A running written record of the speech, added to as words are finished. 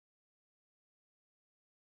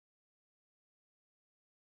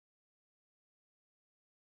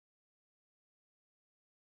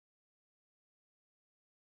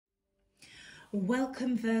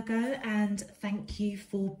Welcome Virgo, and thank you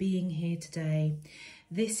for being here today.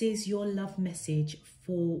 This is your love message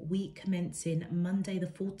for week commencing Monday the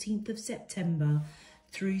 14th of September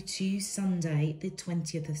through to Sunday the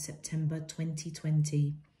 20th of September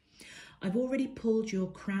 2020. I've already pulled your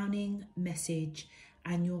crowning message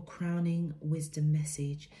and your crowning wisdom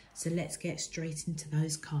message, so let's get straight into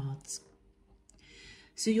those cards.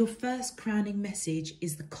 So your first crowning message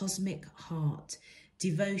is the cosmic heart.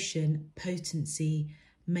 Devotion, potency,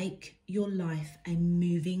 make your life a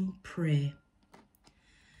moving prayer.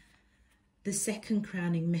 The second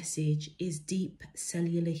crowning message is deep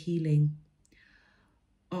cellular healing,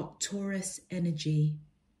 Arcturus energy,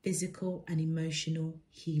 physical and emotional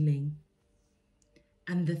healing.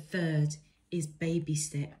 And the third is baby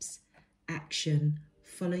steps, action,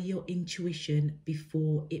 follow your intuition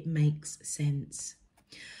before it makes sense.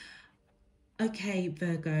 Okay,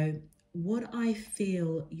 Virgo. What I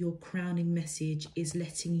feel your crowning message is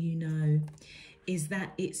letting you know is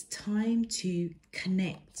that it's time to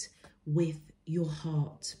connect with your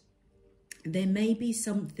heart. There may be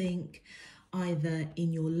something either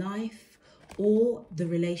in your life or the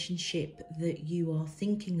relationship that you are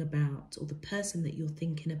thinking about, or the person that you're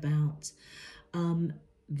thinking about,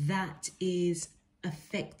 that is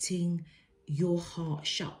affecting your heart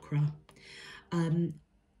chakra.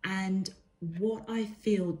 And what I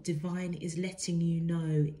feel divine is letting you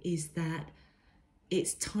know is that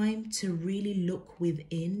it's time to really look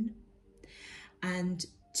within and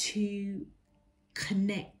to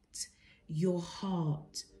connect your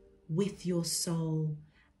heart with your soul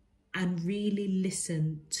and really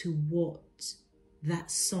listen to what that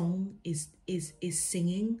song is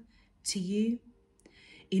singing to you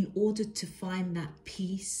in order to find that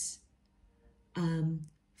peace,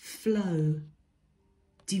 flow.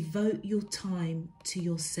 Devote your time to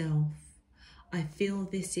yourself. I feel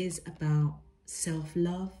this is about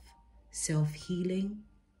self-love, self-healing,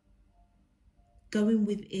 going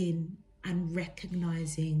within and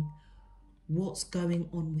recognizing what's going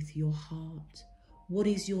on with your heart. What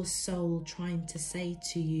is your soul trying to say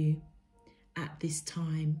to you at this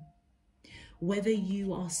time? Whether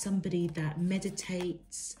you are somebody that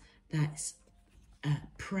meditates, that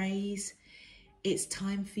prays, it's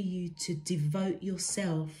time for you to devote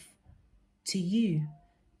yourself to you,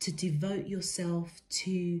 to devote yourself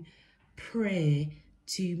to prayer,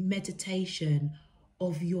 to meditation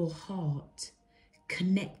of your heart,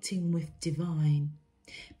 connecting with divine,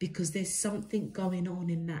 because there's something going on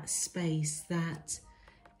in that space that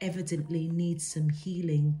evidently needs some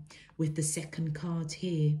healing with the second card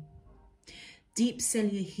here. Deep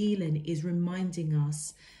cellular healing is reminding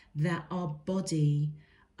us that our body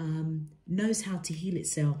knows how to heal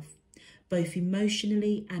itself, both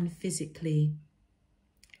emotionally and physically.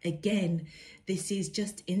 Again, this is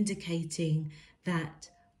just indicating that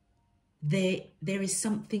there is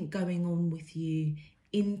something going on with you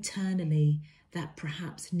internally that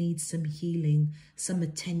perhaps needs some healing, some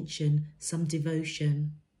attention, some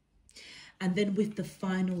devotion. And then with the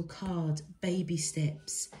final card, baby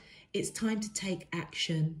steps, it's time to take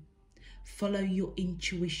action. Follow your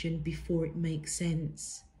intuition before it makes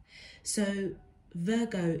sense. So,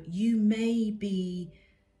 Virgo, you may be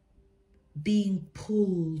being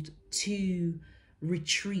pulled to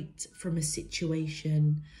retreat from a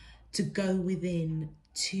situation, to go within,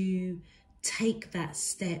 to take that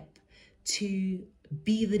step, to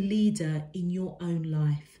be the leader in your own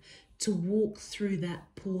life, to walk through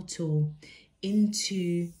that portal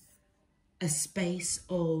into a space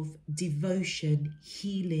of devotion,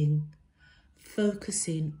 healing,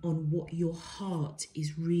 focusing on what your heart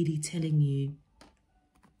is really telling you.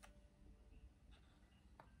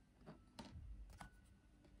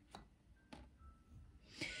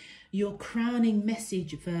 Your crowning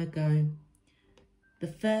message, Virgo. The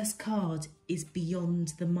first card is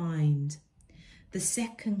beyond the mind. The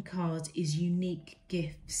second card is unique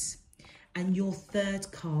gifts. And your third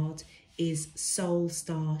card is soul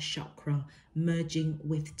star chakra, merging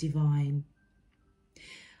with divine.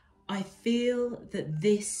 I feel that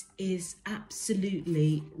this is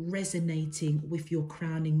absolutely resonating with your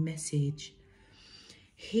crowning message.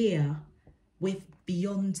 Here, with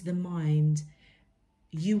beyond the mind,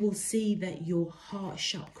 you will see that your heart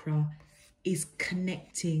chakra is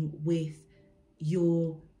connecting with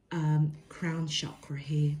your crown chakra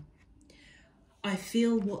here. I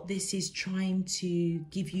feel what this is trying to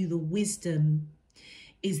give you the wisdom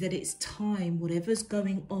is that it's time, whatever's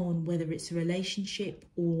going on, whether it's a relationship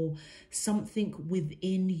or something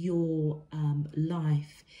within your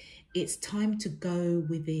life, it's time to go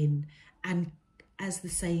within and, as the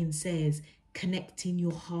saying says, connecting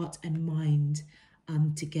your heart and mind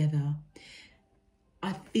together.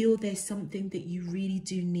 I feel there's something that you really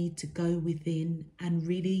do need to go within and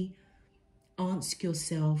really ask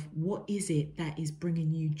yourself, what is it that is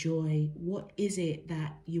bringing you joy? What is it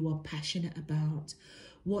that you are passionate about?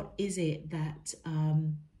 What is it that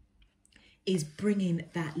is bringing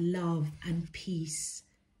that love and peace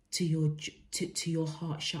to your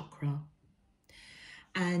heart chakra?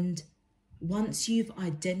 And once you've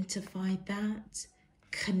identified that,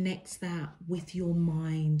 connect that with your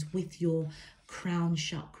mind, with your crown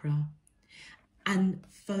chakra, and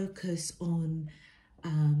focus on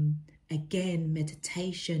again,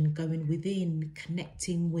 meditation, going within,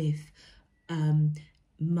 connecting with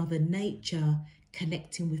Mother Nature,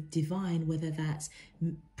 connecting with divine, whether that's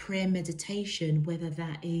prayer meditation, whether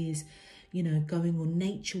that is, you know, going on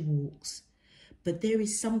nature walks. But there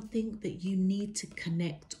is something that you need to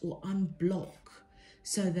connect or unblock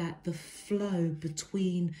so that the flow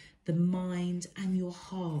between the mind and your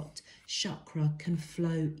heart chakra can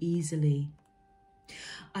flow easily.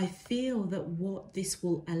 I feel that what this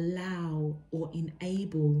will allow or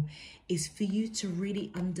enable is for you to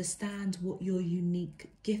really understand what your unique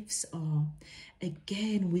gifts are.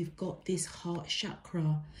 Again, we've got this heart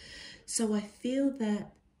chakra. So I feel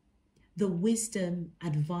that the wisdom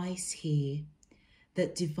advice here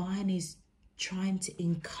that divine is trying to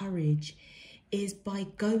encourage is by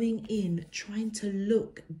going in, trying to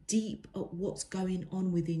look deep at what's going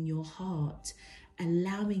on within your heart,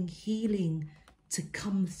 allowing healing to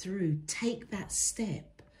come through. Take that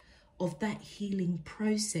step of that healing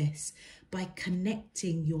process by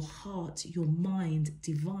connecting your heart, your mind,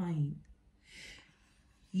 divine.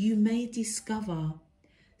 You may discover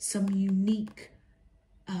some unique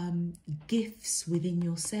gifts within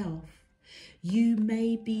yourself. You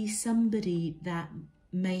may be somebody that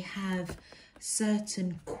may have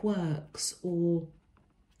certain quirks or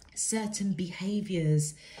certain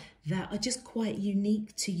behaviors that are just quite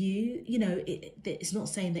unique to you. You know, it's not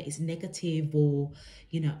saying that it's negative or,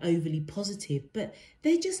 you know, overly positive, but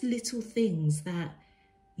they're just little things that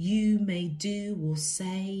you may do or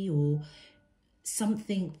say, or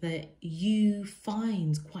something that you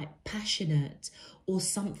find quite passionate, or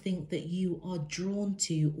something that you are drawn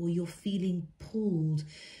to, or you're feeling pulled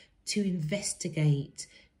to investigate,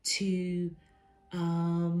 to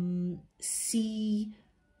see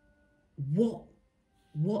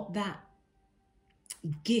what that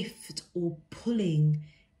gift or pulling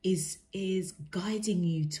is guiding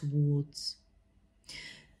you towards.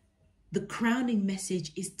 The crowning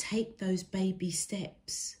message is take those baby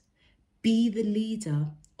steps. Be the leader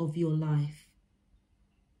of your life.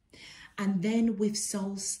 And then with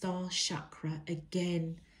Soul Star Chakra,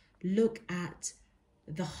 again, look at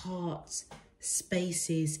the heart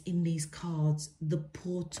spaces in these cards, the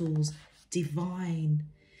portals, divine.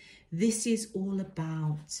 This is all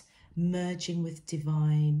about merging with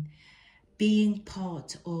divine, being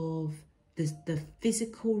part of the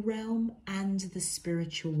physical realm and the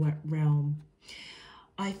spiritual realm.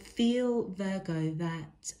 I feel, Virgo,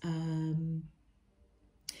 that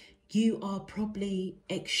you are probably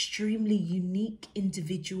extremely unique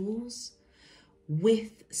individuals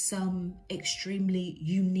with some extremely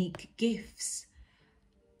unique gifts.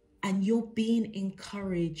 And you're being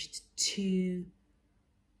encouraged to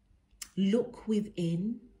look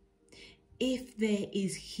within. If there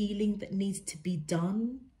is healing that needs to be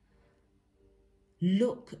done,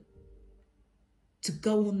 look to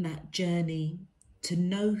go on that journey, to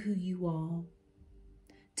know who you are,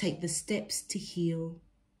 take the steps to heal,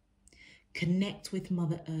 connect with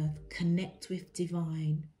Mother Earth, connect with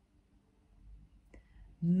divine,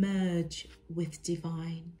 merge with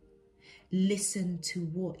divine, listen to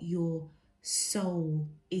what your soul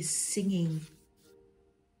is singing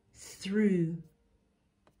through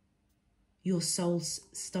your soul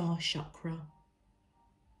star chakra.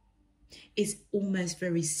 It's almost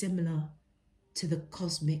very similar to the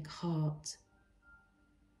cosmic heart.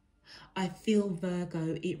 I feel,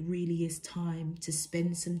 Virgo, it really is time to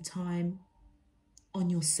spend some time on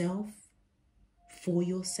yourself, for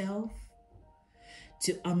yourself,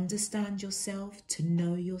 to understand yourself, to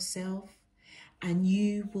know yourself, and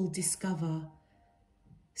you will discover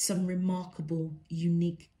some remarkable,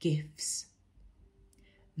 unique gifts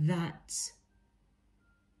that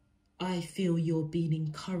I feel you're being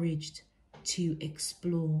encouraged to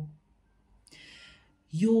explore.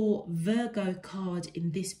 Your Virgo card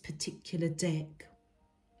in this particular deck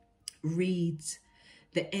reads,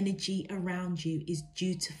 the energy around you is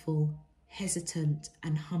dutiful, hesitant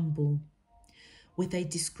and humble, with a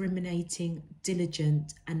discriminating,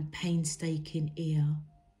 diligent and painstaking ear.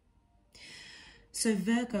 So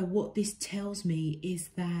Virgo, what this tells me is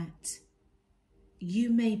that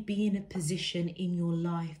you may be in a position in your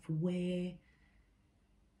life where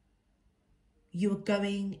you're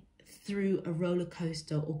going through a roller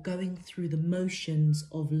coaster or going through the motions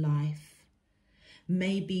of life.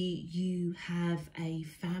 Maybe you have a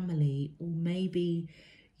family, or maybe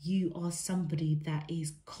you are somebody that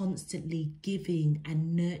is constantly giving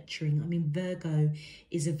and nurturing. I mean, Virgo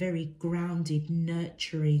is a very grounded,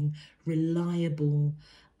 nurturing, reliable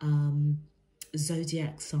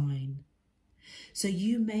zodiac sign. So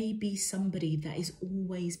you may be somebody that is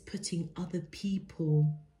always putting other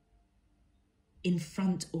people in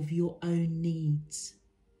front of your own needs.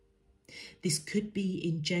 This could be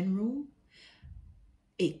in general.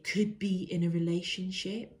 It could be in a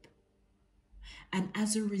relationship. And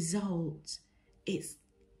as a result,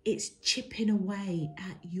 it's chipping away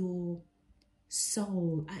at your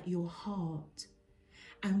soul, at your heart.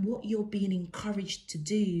 And what you're being encouraged to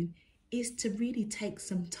do is to really take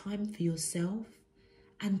some time for yourself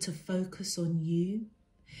and to focus on you.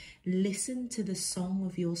 Listen to the song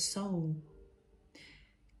of your soul.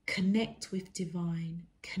 Connect with divine,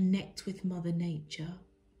 connect with Mother Nature.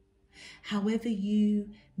 However you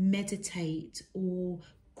meditate or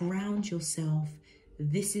ground yourself,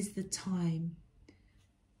 this is the time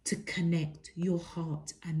to connect your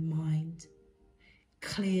heart and mind.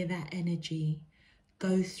 Clear that energy,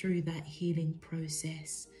 go through that healing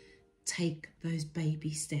process, take those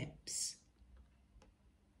baby steps.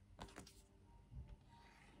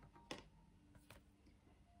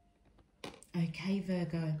 Okay,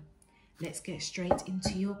 Virgo, let's get straight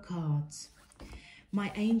into your cards.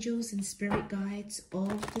 My angels and spirit guides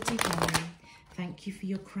of the divine, thank you for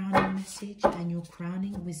your crowning message and your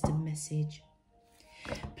crowning wisdom message.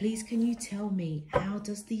 Please, can you tell me, how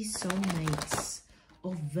does these soulmates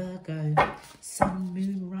of Virgo, Sun,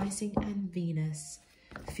 Moon, Rising and Venus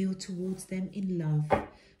feel towards them in love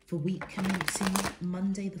for week commencing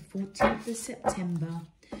Monday the 14th of September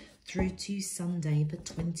through to Sunday the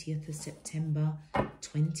 20th of September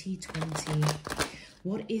 2020.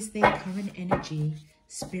 What is their current energy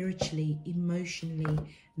spiritually, emotionally,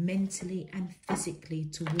 mentally and physically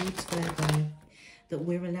towards Virgo that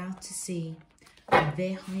we're allowed to see for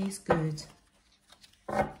their highest good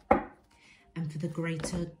and for the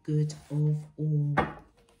greater good of all?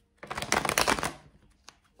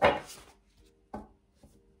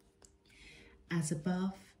 As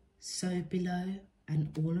above, so below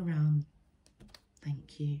and all around.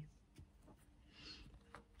 Thank you.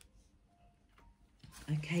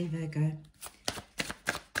 Okay, Virgo.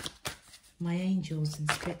 My angels and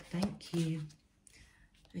spirit, thank you.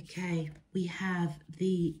 Okay, we have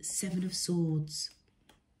the Seven of Swords.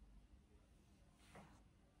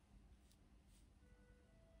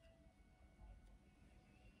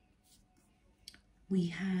 We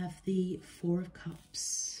have the Four of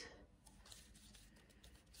Cups.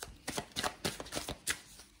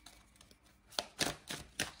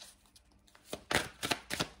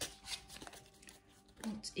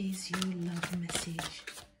 What is your love message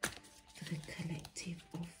for the collective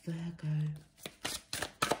of Virgo?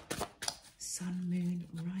 Sun, Moon,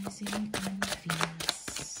 Rising and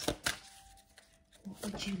Venus. What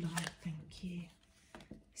would you like? Thank you.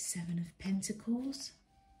 Seven of Pentacles.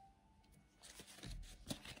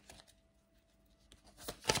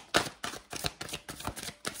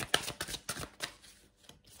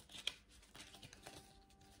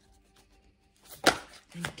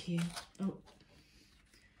 Thank you. Oh,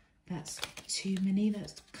 that's too many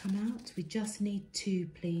that's come out. We just need two,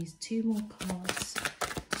 please. Two more cards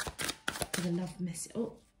for the love message.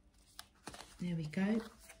 Oh, there we go.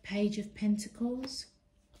 Page of Pentacles.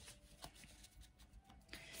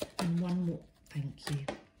 And one more. Thank you.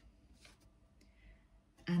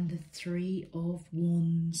 And the Three of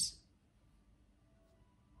Wands.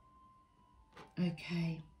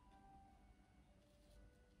 Okay.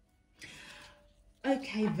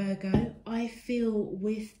 Okay, Virgo, I feel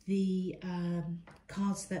with the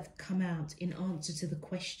cards that have come out in answer to the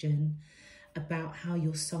question about how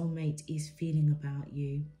your soulmate is feeling about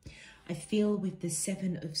you, I feel with the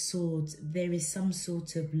Seven of Swords, there is some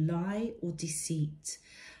sort of lie or deceit,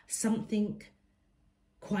 something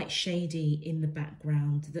quite shady in the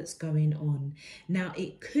background that's going on. Now,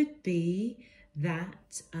 it could be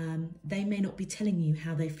that they may not be telling you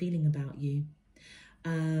how they're feeling about you.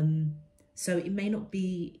 So it may not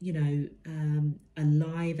be, you know, a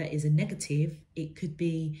lie that is a negative. It could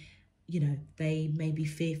be, you know, they may be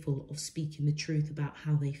fearful of speaking the truth about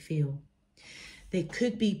how they feel. There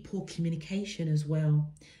could be poor communication as well.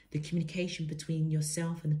 The communication between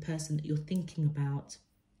yourself and the person that you're thinking about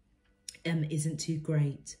isn't too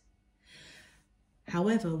great.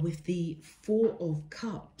 However, with the Four of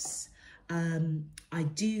Cups, I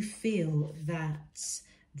do feel that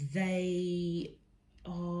they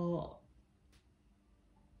are,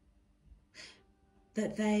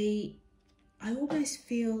 I almost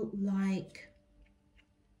feel like,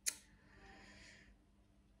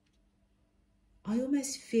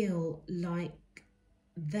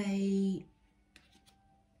 they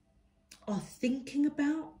are thinking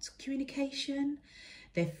about communication.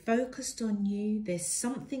 They're focused on you. There's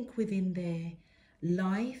something within their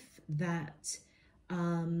life that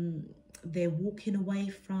they're walking away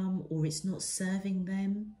from, or it's not serving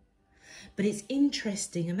them. But it's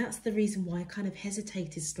interesting, and that's the reason why I kind of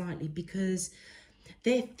hesitated slightly, because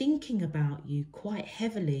they're thinking about you quite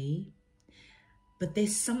heavily, but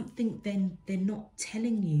there's something then they're not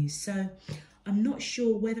telling you. So I'm not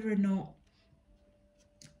sure whether or not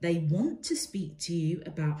they want to speak to you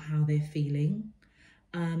about how they're feeling.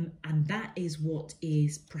 And that is what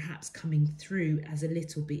is perhaps coming through as a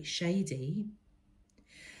little bit shady.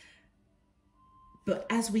 But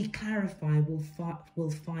as we clarify,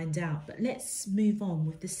 we'll find out. But let's move on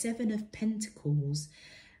with the Seven of Pentacles.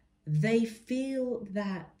 They feel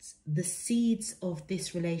that the seeds of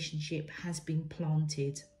this relationship has been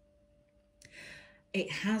planted.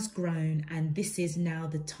 It has grown, and this is now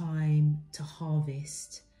the time to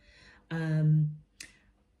harvest.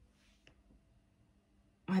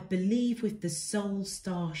 I believe with the Soul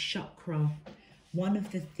Star Chakra, one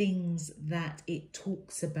of the things that it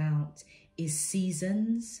talks about is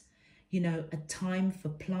seasons, you know, a time for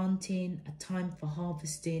planting, a time for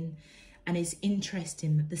harvesting. And it's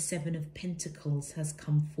interesting that the Seven of Pentacles has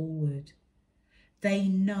come forward. They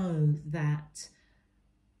know that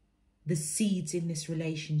the seeds in this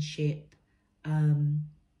relationship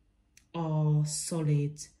are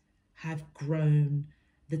solid, have grown,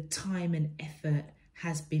 the time and effort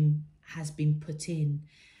has been put in.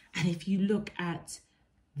 And if you look at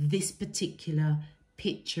this particular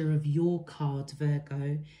picture of your card,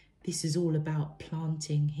 Virgo, this is all about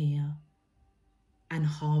planting here and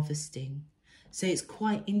harvesting. So it's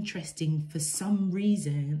quite interesting. For some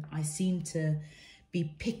reason, I seem to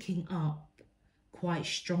be picking up quite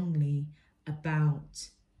strongly about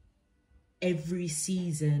every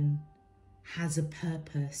season has a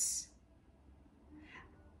purpose.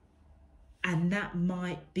 And that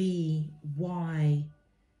might be why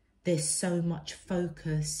there's so much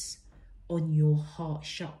focus on your heart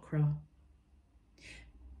chakra,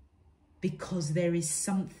 because there is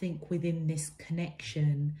something within this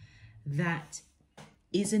connection that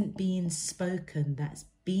isn't being spoken, that's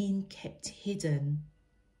being kept hidden.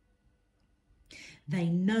 They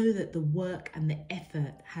know that the work and the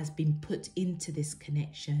effort has been put into this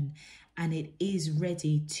connection, and it is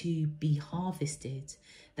ready to be harvested.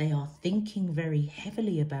 They are thinking very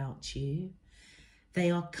heavily about you. They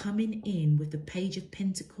are coming in with the Page of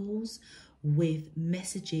Pentacles with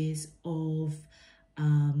messages of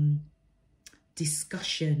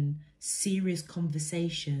discussion, serious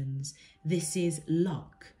conversations. This is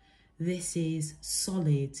luck. This is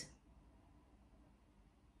solid.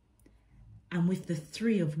 And with the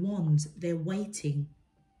Three of Wands, they're waiting.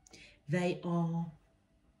 They are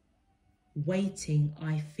waiting,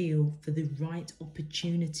 I feel, for the right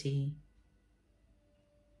opportunity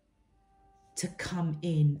to come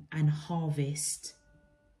in and harvest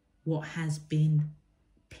what has been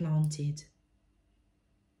planted.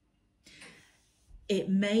 It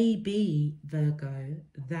may be, Virgo,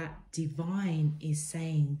 that Divine is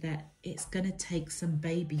saying that it's going to take some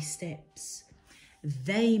baby steps.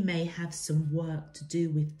 They may have some work to do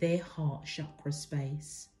with their heart chakra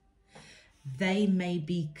space. They may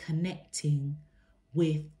be connecting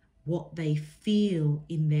with what they feel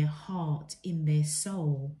in their heart, in their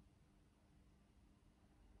soul.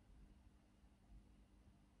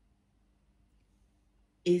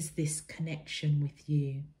 Is this connection with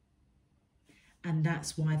you? And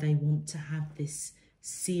that's why they want to have this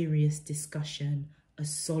serious discussion, a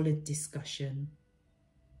solid discussion.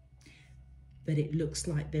 But it looks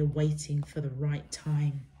like they're waiting for the right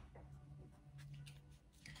time.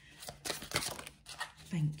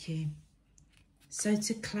 Thank you. So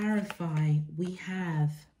to clarify, we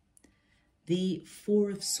have the Four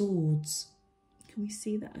of Swords. Can we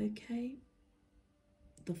see that okay?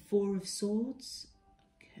 The Four of Swords.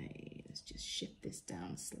 Okay, let's just shift this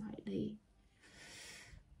down slightly.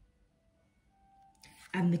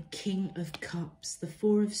 And the King of Cups. The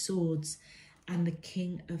Four of Swords and the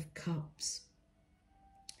King of Cups.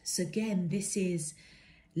 So again, this is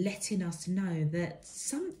letting us know that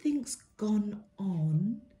something's gone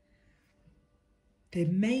on. There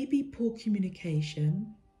may be poor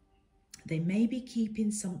communication. They may be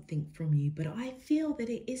keeping something from you, but I feel that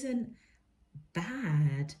it isn't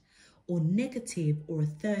bad or negative or a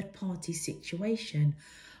third party situation,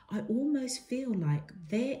 I almost feel like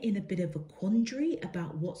they're in a bit of a quandary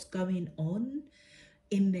about what's going on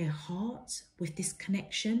in their heart with this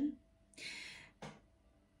connection.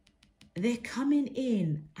 They're coming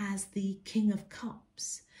in as the King of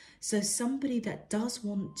Cups. So somebody that does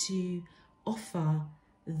want to offer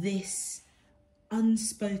this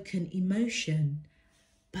unspoken emotion,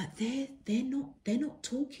 but they're not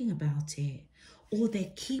talking about it, or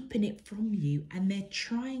they're keeping it from you, and they're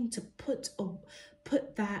trying to put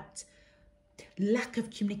that lack of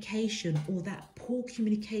communication or that poor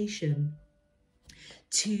communication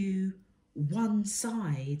to one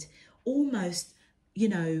side, almost, you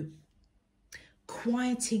know,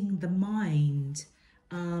 quieting the mind,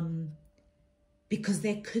 because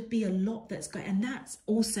there could be a lot that's going, and that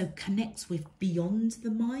also connects with beyond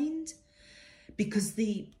the mind, because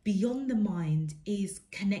the beyond the mind is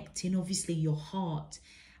connecting obviously your heart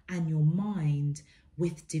and your mind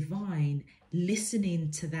with divine, listening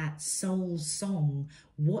to that soul song.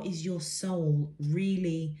 What is your soul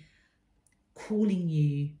really calling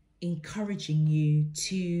you, encouraging you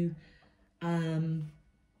to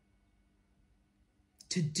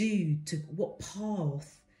do, to what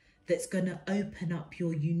path that's going to open up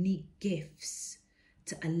your unique gifts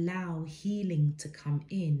to allow healing to come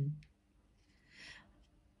in.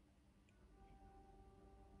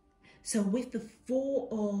 So with the Four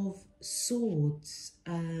of Swords,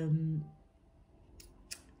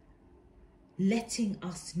 letting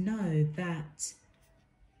us know that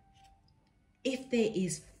if there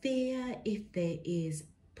is fear, if there is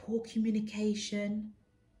poor communication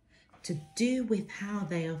to do with how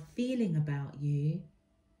they are feeling about you,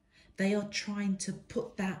 they are trying to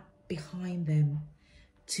put that behind them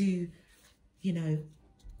to, you know,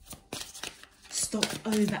 stop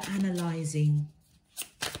over-analysing.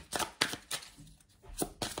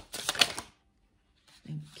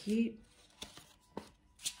 Thank you.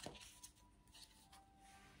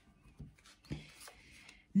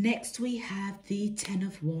 Next we have the Ten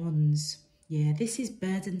of Wands. Yeah, this is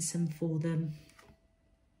burdensome for them.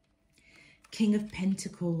 King of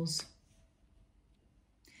Pentacles.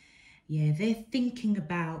 Yeah, they're thinking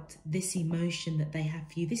about this emotion that they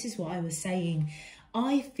have for you. This is what I was saying.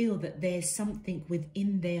 I feel that there's something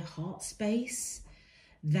within their heart space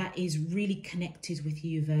that is really connected with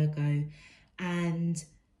you, Virgo, and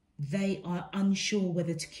they are unsure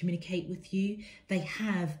whether to communicate with you. They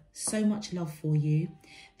have so much love for you.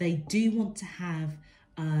 They do want to have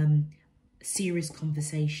serious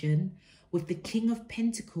conversation. With the King of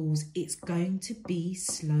Pentacles, it's going to be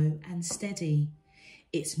slow and steady.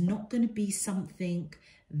 It's not going to be something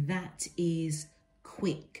that is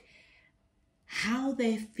quick. How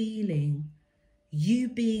they're feeling, you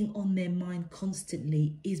being on their mind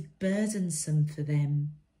constantly, is burdensome for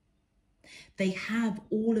them. They have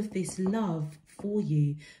all of this love for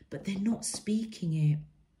you, but they're not speaking it.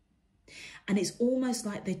 And it's almost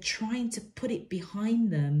like they're trying to put it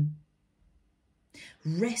behind them.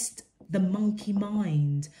 Rest the monkey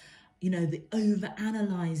mind, you know, the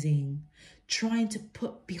over-analysing, trying to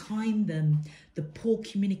put behind them the poor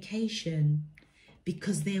communication,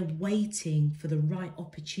 because they're waiting for the right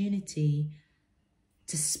opportunity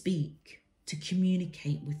to speak, to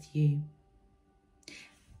communicate with you.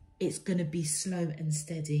 It's going to be slow and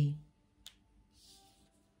steady.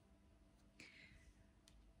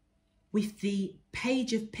 With the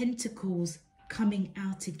Page of Pentacles coming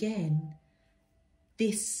out again,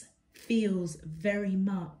 this feels very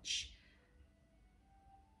much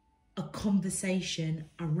a conversation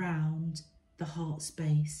around the heart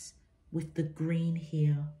space with the green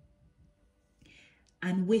here.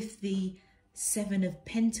 And with the Seven of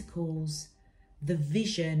Pentacles, the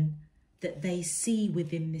vision that they see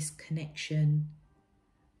within this connection,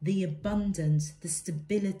 the abundance, the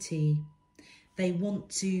stability. They want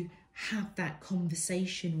to have that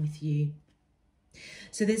conversation with you.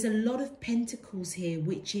 So there's a lot of pentacles here,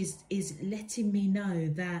 which is letting me know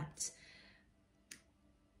that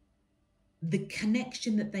the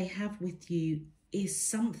connection that they have with you is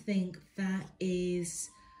something that is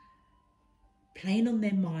playing on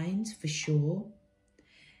their minds for sure.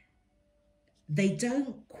 They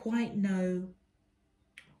don't quite know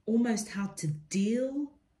almost how to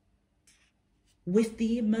deal with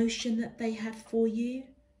the emotion that they have for you.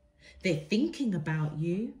 They're thinking about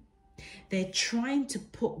you. They're trying to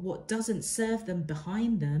put what doesn't serve them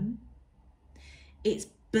behind them. It's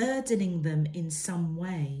burdening them in some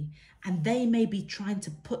way, and they may be trying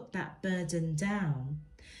to put that burden down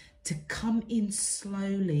to come in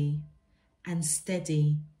slowly and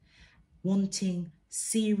steady, wanting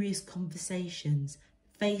serious conversations,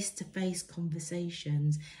 face-to-face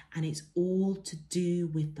conversations, and it's all to do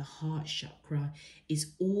with the heart chakra. It's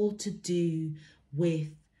all to do with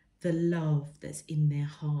the love that's in their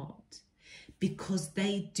heart, because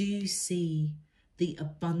they do see the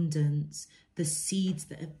abundance, the seeds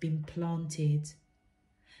that have been planted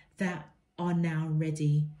that are now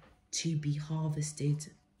ready to be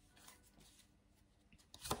harvested.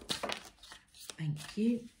 Thank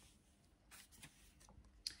you.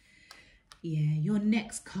 Yeah, your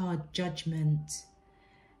next card, Judgment.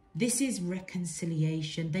 This is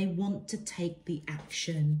reconciliation. They want to take the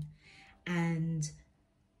action and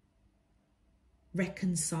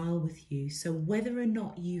reconcile with you. So whether or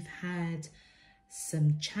not you've had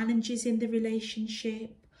some challenges in the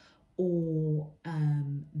relationship, or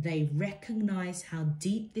they recognize how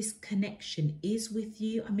deep this connection is with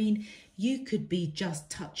you. I mean, you could be just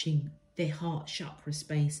touching their heart chakra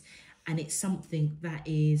space, and it's something that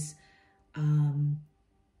is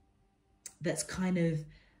that's kind of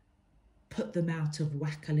put them out of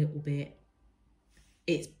whack a little bit.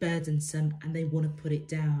 It's burdensome and they want to put it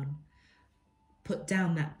down, put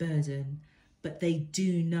down that burden, but they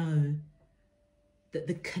do know that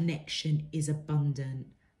the connection is abundant.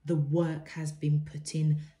 The work has been put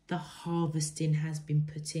in, the harvesting has been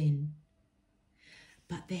put in,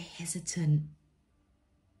 but they're hesitant.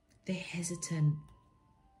 They're hesitant,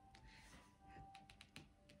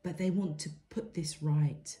 but they want to put this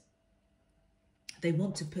right. They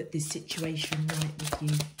want to put this situation right with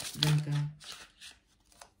you, Virgo.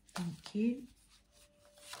 Thank you.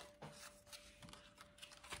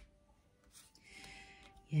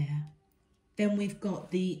 Yeah. Then we've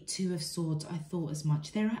got the Two of Swords. I thought as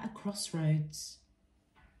much. They're at a crossroads.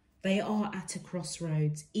 They are at a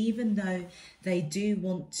crossroads. Even though they do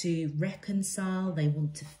want to reconcile, they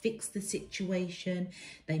want to fix the situation,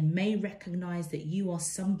 they may recognize that you are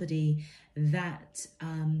somebody that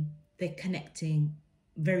they're connecting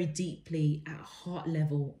very deeply at a heart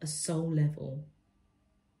level, a soul level.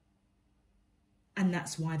 And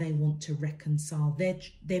that's why they want to reconcile.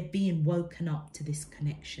 They're being woken up to this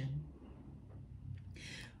connection.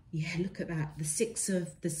 Yeah, look at that. The Six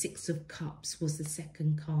of Cups was the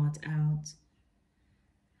second card out.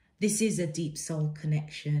 This is a deep soul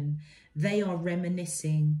connection. They are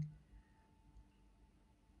reminiscing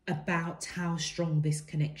about how strong this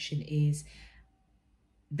connection is.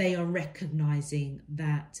 They are recognizing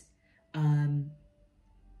that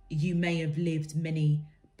you may have lived many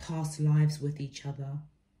past lives with each other.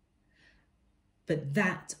 But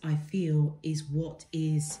that, I feel, is what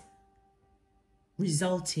is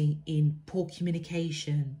resulting in poor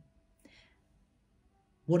communication.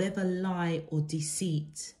 Whatever lie or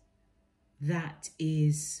deceit that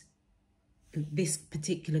is this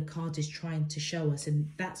particular card is trying to show us,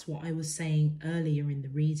 and that's what I was saying earlier in the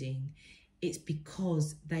reading. It's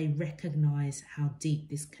because they recognize how deep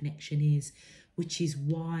this connection is, which is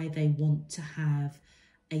why they want to have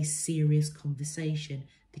a serious conversation.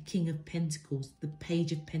 The King of Pentacles, the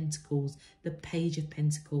Page of Pentacles, the Page of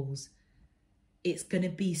Pentacles. It's going to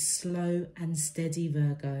be slow and steady,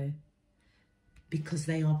 Virgo, because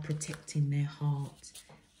they are protecting their heart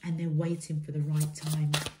and they're waiting for the right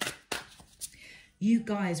time. You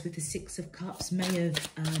guys with the Six of Cups may have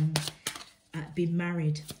been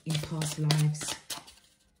married in past lives.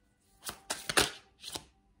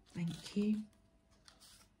 Thank you.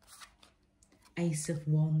 Ace of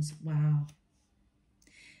Wands. Wow.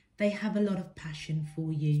 They have a lot of passion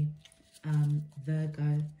for you,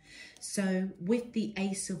 Virgo. So with the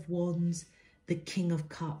Ace of Wands, the King of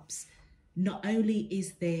Cups, not only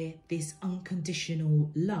is there this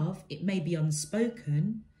unconditional love, it may be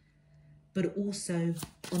unspoken, but also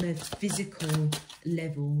on a physical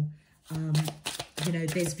level, you know,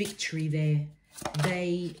 there's victory there.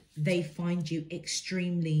 They find you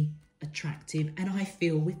extremely attractive. And I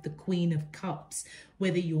feel with the Queen of Cups,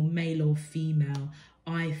 whether you're male or female,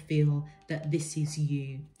 I feel that this is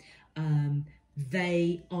you.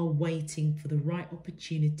 They are waiting for the right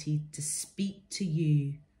opportunity to speak to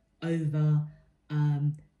you over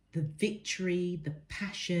the victory, the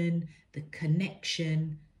passion, the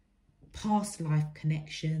connection, past life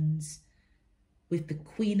connections. With the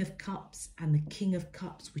Queen of Cups and the King of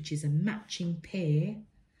Cups, which is a matching pair,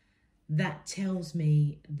 that tells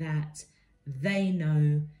me that they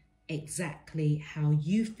know exactly how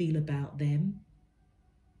you feel about them.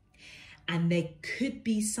 And there could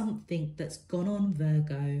be something that's gone on,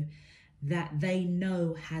 Virgo, that they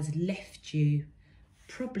know has left you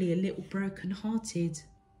probably a little brokenhearted.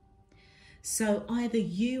 So either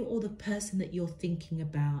you or the person that you're thinking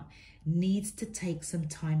about needs to take some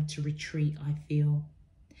time to retreat, I feel,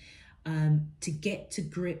 to get to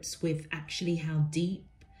grips with actually how deep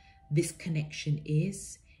this connection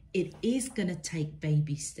is. It is going to take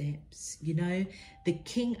baby steps. You know, the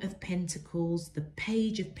King of Pentacles, the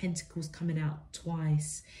Page of Pentacles coming out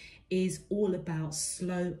twice is all about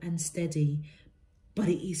slow and steady, but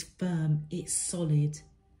it is firm, it's solid.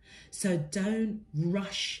 So don't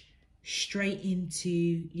rush straight into,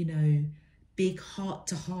 you know, big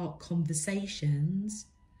heart-to-heart conversations.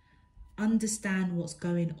 Understand what's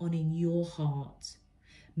going on in your heart.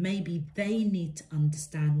 Maybe they need to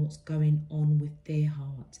understand what's going on with their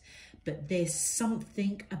heart. But there's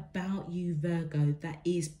something about you, Virgo, that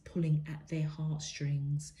is pulling at their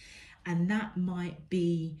heartstrings. And that might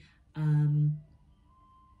be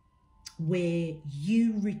where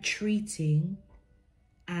you retreating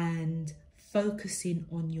and focusing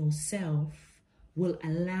on yourself will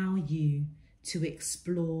allow you to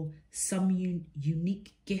explore some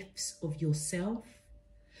unique gifts of yourself.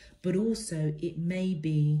 But also it may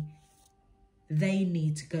be they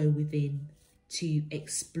need to go within to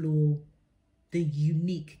explore the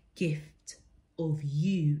unique gift of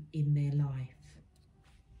you in their life.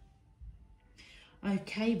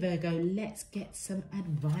 Okay, Virgo, let's get some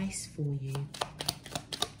advice for you.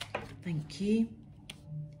 Thank you.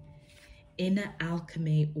 Inner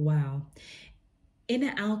alchemy. Wow.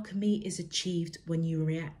 Inner alchemy is achieved when you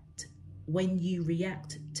react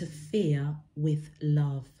to fear with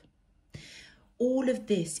love. All of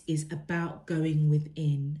this is about going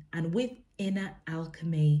within, and with inner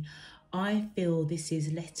alchemy, I feel this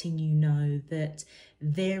is letting you know that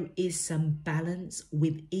there is some balance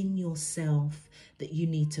within yourself that you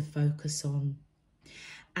need to focus on.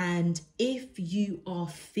 And if you are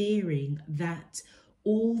fearing that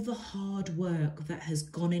all the hard work that has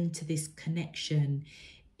gone into this connection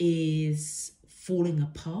is falling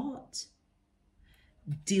apart,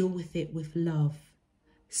 deal with it with love.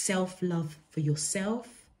 Self-love for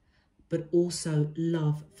yourself, but also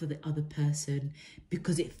love for the other person,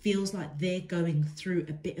 because it feels like they're going through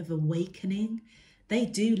a bit of awakening. They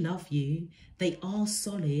do love you. They are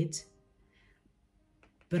solid,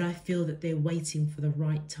 but I feel that they're waiting for the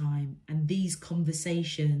right time. And these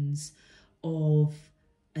conversations of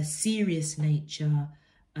a serious nature,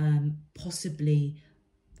 possibly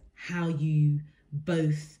how you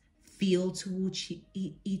both feel towards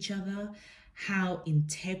each other, how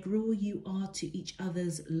integral you are to each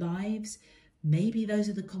other's lives. Maybe those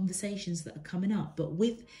are the conversations that are coming up. But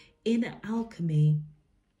with inner alchemy,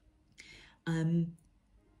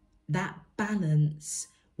 that balance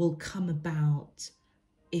will come about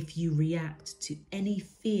if you react to any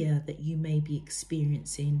fear that you may be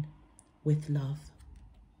experiencing with love.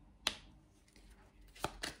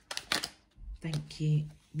 Thank you.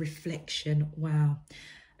 Reflection. Wow.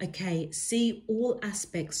 Okay, see all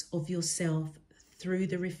aspects of yourself through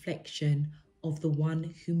the reflection of the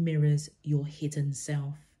one who mirrors your hidden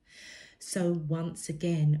self. So once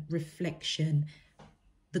again, reflection,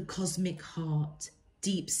 the cosmic heart,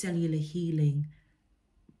 deep cellular healing,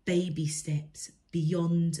 baby steps,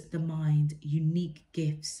 beyond the mind, unique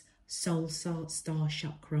gifts, soul star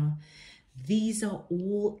chakra. These are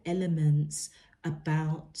all elements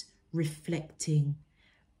about reflecting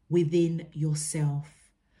within yourself.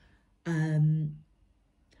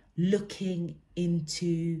 Looking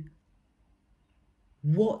into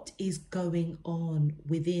what is going on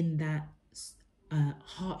within that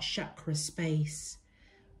heart chakra space.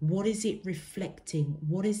 What is it reflecting?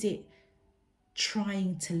 What is it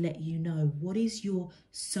trying to let you know? What is your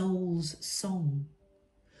soul's song?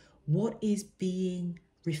 What is being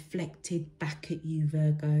reflected back at you,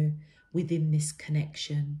 Virgo, within this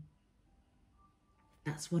connection?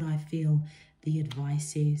 That's what I feel the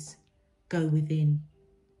advice is. Go within.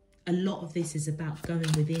 A lot of this is about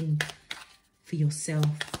going within for yourself,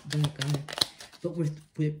 Virgo. But with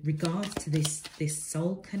regards to this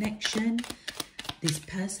soul connection, this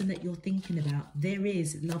person that you're thinking about, there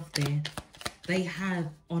is love there. They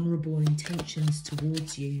have honourable intentions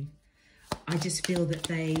towards you. I just feel that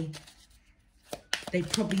they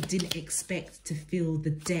probably didn't expect to feel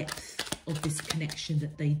the depth of this connection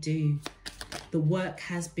that they do. The work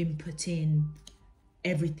has been put in.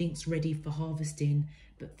 Everything's ready for harvesting.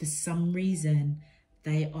 But for some reason,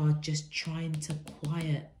 they are just trying to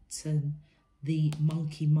quiet the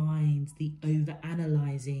monkey mind, the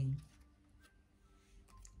over-analysing.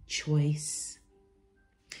 Choice.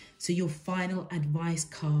 So your final advice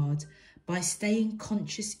card: by staying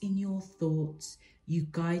conscious in your thoughts, you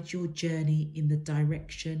guide your journey in the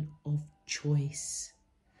direction of choice.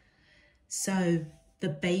 So the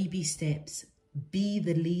baby steps: be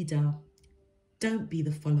the leader, don't be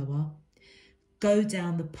the follower. Go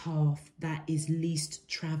down the path that is least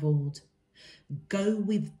travelled. Go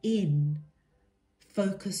within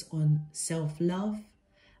Focus on self-love.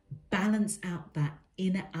 Balance out that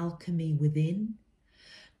inner alchemy within.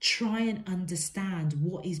 Try and understand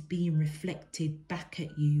what is being reflected back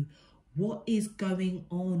at you. What is going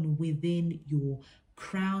on within your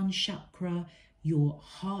crown chakra, your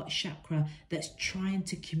heart chakra, that's trying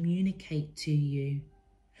to communicate to you?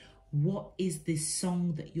 What is this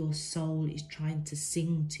song that your soul is trying to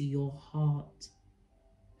sing to your heart?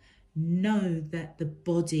 Know that the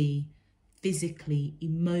body, physically,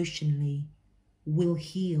 emotionally, will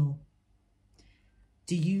heal.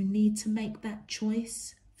 Do you need to make that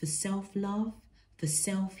choice for self-love, for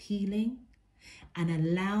self-healing, and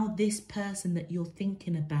allow this person that you're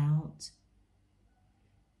thinking about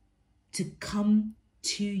to come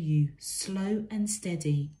to you slow and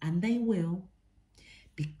steady? And they will,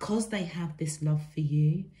 because they have this love for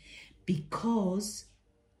you, because,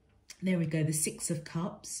 there we go, the Six of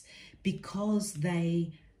Cups, because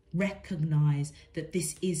they recognize that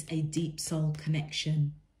this is a deep soul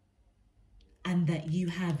connection and that you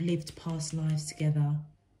have lived past lives together.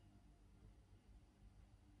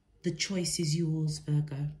 The choice is yours,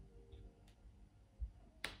 Virgo.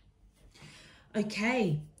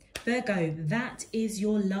 Okay, Virgo, that is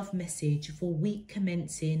your love message for week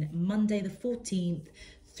commencing Monday the 14th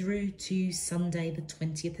through to Sunday the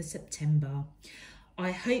 20th of September.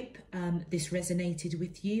 I hope this resonated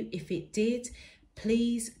with you. If it did,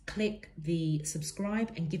 please click the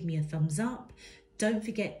subscribe and give me a thumbs up. Don't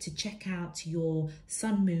forget to check out your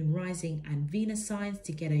Sun, Moon, Rising and Venus signs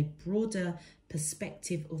to get a broader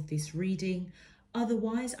perspective of this reading.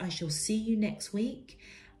 Otherwise, I shall see you next week.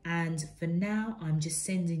 And for now, I'm just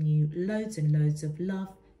sending you loads and loads of love,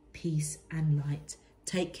 peace and light.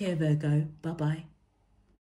 Take care, Virgo. Bye-bye.